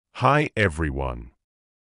Hi everyone.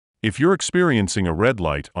 If you're experiencing a red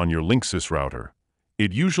light on your Linksys router,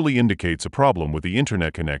 it usually indicates a problem with the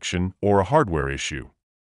internet connection or a hardware issue.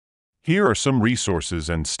 Here are some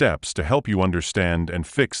resources and steps to help you understand and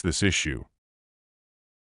fix this issue.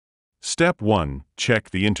 Step 1.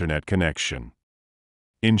 Check the internet connection.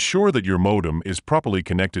 Ensure that your modem is properly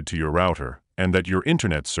connected to your router and that your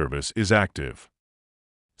internet service is active.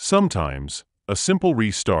 Sometimes, a simple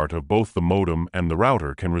restart of both the modem and the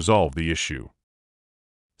router can resolve the issue.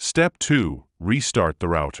 Step 2. Restart the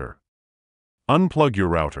router. Unplug your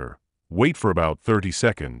router, wait for about 30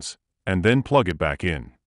 seconds, and then plug it back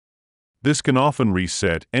in. This can often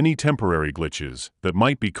reset any temporary glitches that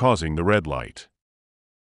might be causing the red light.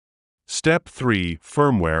 Step 3.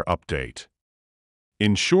 Firmware update.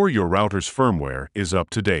 Ensure your router's firmware is up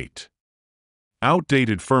to date.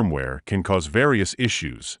 Outdated firmware can cause various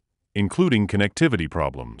issues, including connectivity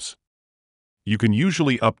problems. You can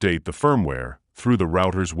usually update the firmware through the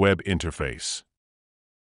router's web interface.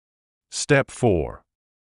 Step 4.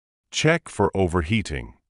 Check for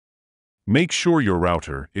overheating. Make sure your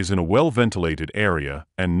router is in a well-ventilated area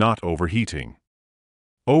and not overheating.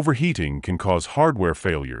 Overheating can cause hardware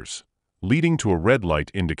failures, leading to a red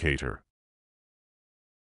light indicator.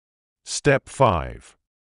 Step 5.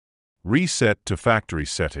 Reset to factory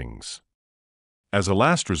settings. As a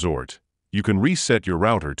last resort, you can reset your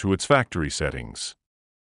router to its factory settings.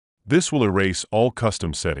 This will erase all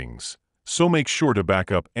custom settings, so make sure to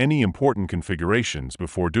back up any important configurations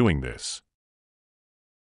before doing this.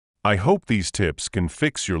 I hope these tips can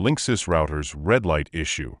fix your Linksys router's red light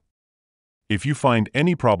issue. If you find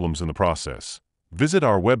any problems in the process, visit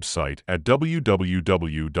our website at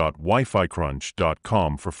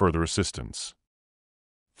www.wificrunch.com for further assistance.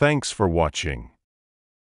 Thanks for watching.